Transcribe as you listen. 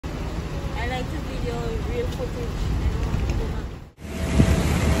like the video, real footage.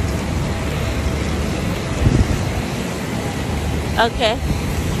 Okay.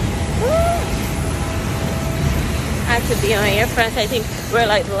 I had to be on Air France. I think we're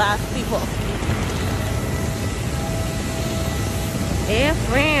like the last people. Air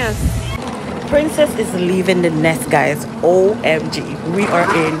France. Princess is leaving the nest, guys. OMG. We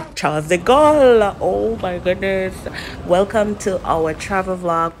are in Charles de Gaulle. Oh my goodness. Welcome to our travel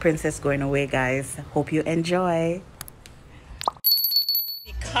vlog. Princess going away, guys. Hope you enjoy.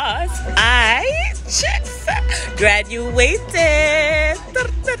 Because I just graduated.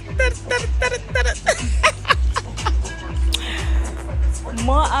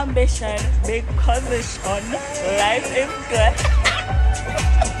 More ambition, big position. Life is good.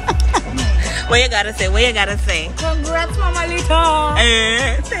 What you gotta say? What you gotta say? Congrats, Mama Lita.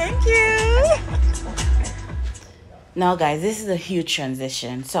 Thank you. Now, guys, this is a huge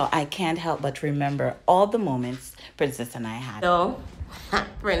transition, so I can't help but remember all the moments Princess and I had. So,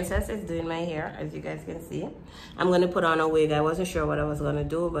 Princess is doing my hair, as you guys can see. I'm gonna put on a wig. I wasn't sure what I was gonna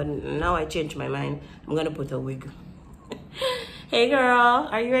do, but now I changed my mind. I'm gonna put a wig. Hey girl,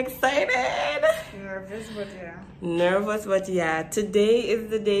 are you excited? Nervous, but yeah. Nervous, but yeah. Today is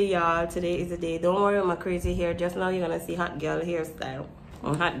the day, y'all. Today is the day. Don't worry about my crazy hair. Just now you're gonna see hot girl hairstyle.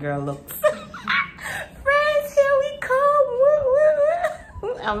 Or hot girl looks. Friends, here we come.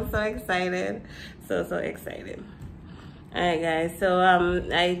 I'm so excited. So excited. Alright guys, so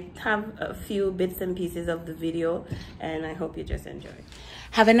I have a few bits and pieces of the video and I hope you just enjoy.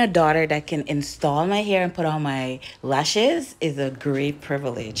 Having a daughter that can install my hair and put on my lashes is a great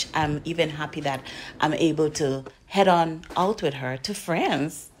privilege. I'm even happy that I'm able to head on out with her to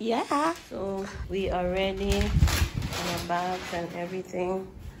France. Yeah. So we are ready in our bags and everything.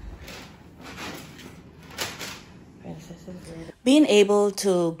 Princess is ready. Being able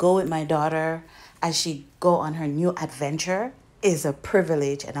to go with my daughter as she go on her new adventure is a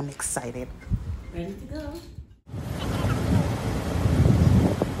privilege and I'm excited. Ready to go.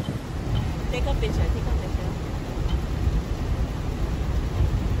 Take a picture, take a picture.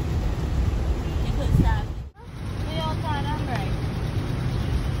 You could stop. We all turn on right.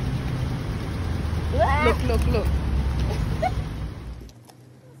 Look.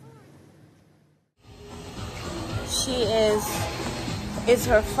 It's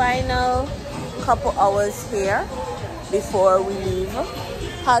her final couple hours here before we leave.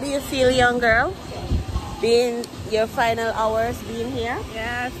 How do you feel, young girl? Being your final hours being here?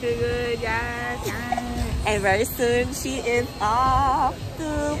 Yeah, feel good. Yes. And very soon she is off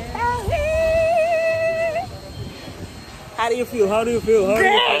to Paris. How do you feel?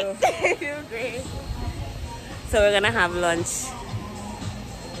 Great. I feel great. So we're gonna have lunch.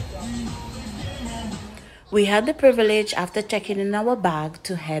 We had the privilege after checking in our bag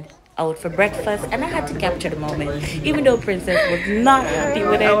to head out for breakfast, and I had to capture the moment. Even though Princess was not happy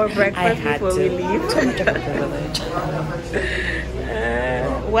with it, Our breakfast I had before to. we leave. Too much of a privilege.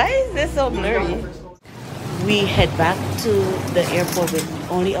 Why is this so blurry? We head back to the airport with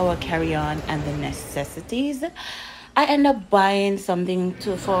only our carry-on and the necessities. I end up buying something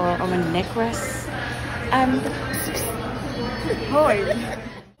for our necklace and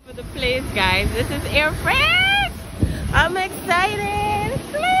For the place, guys. This is Air France. I'm excited.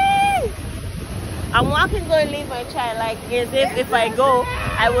 Please. I'm walking going to leave my child like as if I go,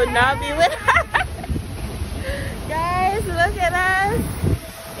 I would not be with her. Guys, look at us.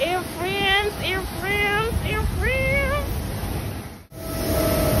 Air France, Air France, Air France.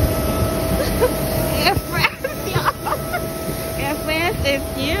 Air France, y'all. Air France is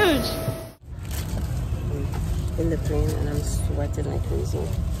huge. In the plane and I'm sweating like crazy.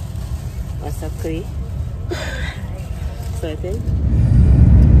 What's up, Cree? Sweating?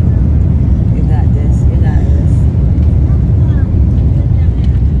 You got this, you got this.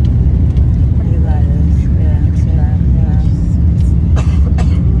 You got this, yeah,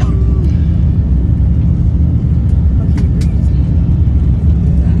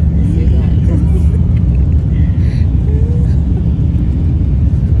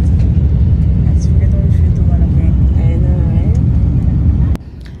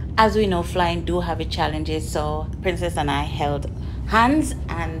 as we know, flying do have its challenges, so Princess and I held hands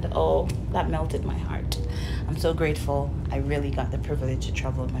and oh, that melted my heart. I'm so grateful I really got the privilege to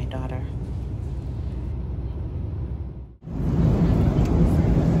travel with my daughter.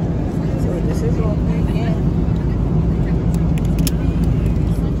 So this is what we get.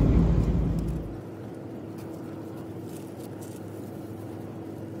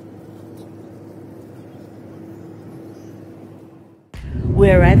 We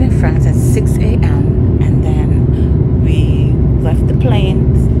arrived in France at 6 a.m. and then we left the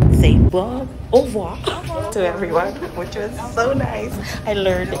plane saying bon au revoir to everyone, which was so nice. I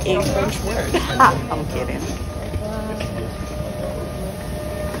learned a French word. I'm kidding.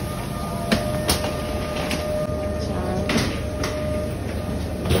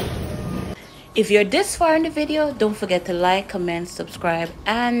 If you're this far in the video, don't forget to like, comment, subscribe,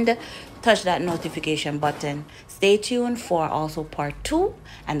 and touch that notification button. Stay tuned for also part 2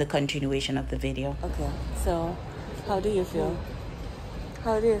 and the continuation of the video. Okay, so how do you feel?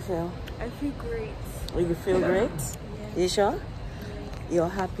 How do you feel? I feel great. You feel great? Yeah. You sure? You're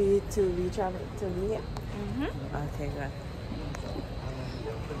happy to be traveling to be here? Okay, good.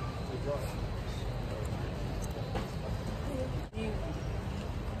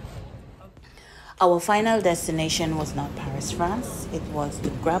 Our final destination was not Paris, France. It was to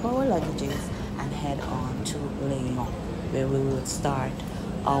grab our luggages and head on to Lyon, where we will start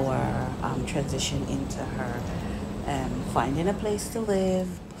our transition into her finding a place to live,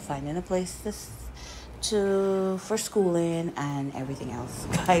 finding a place for schooling and everything else.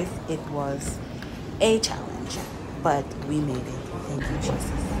 Guys, it was a challenge, but we made it. Thank you,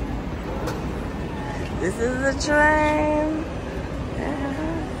 Jesus. This is the train.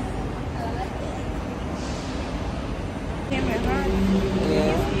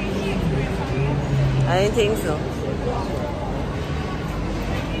 Yeah. I think so.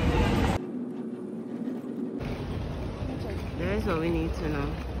 That's what we need to know.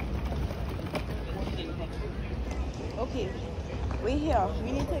 Okay, we're here.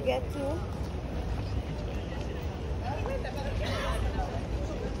 We need to get to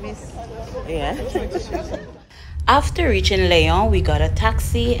Miss. Yeah. After reaching Lyon, we got a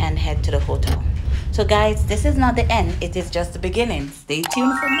taxi and head to the hotel. So guys, this is not the end. It is just the beginning. Stay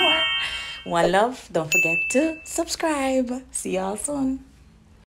tuned for more. One love. Don't forget to subscribe. See y'all soon.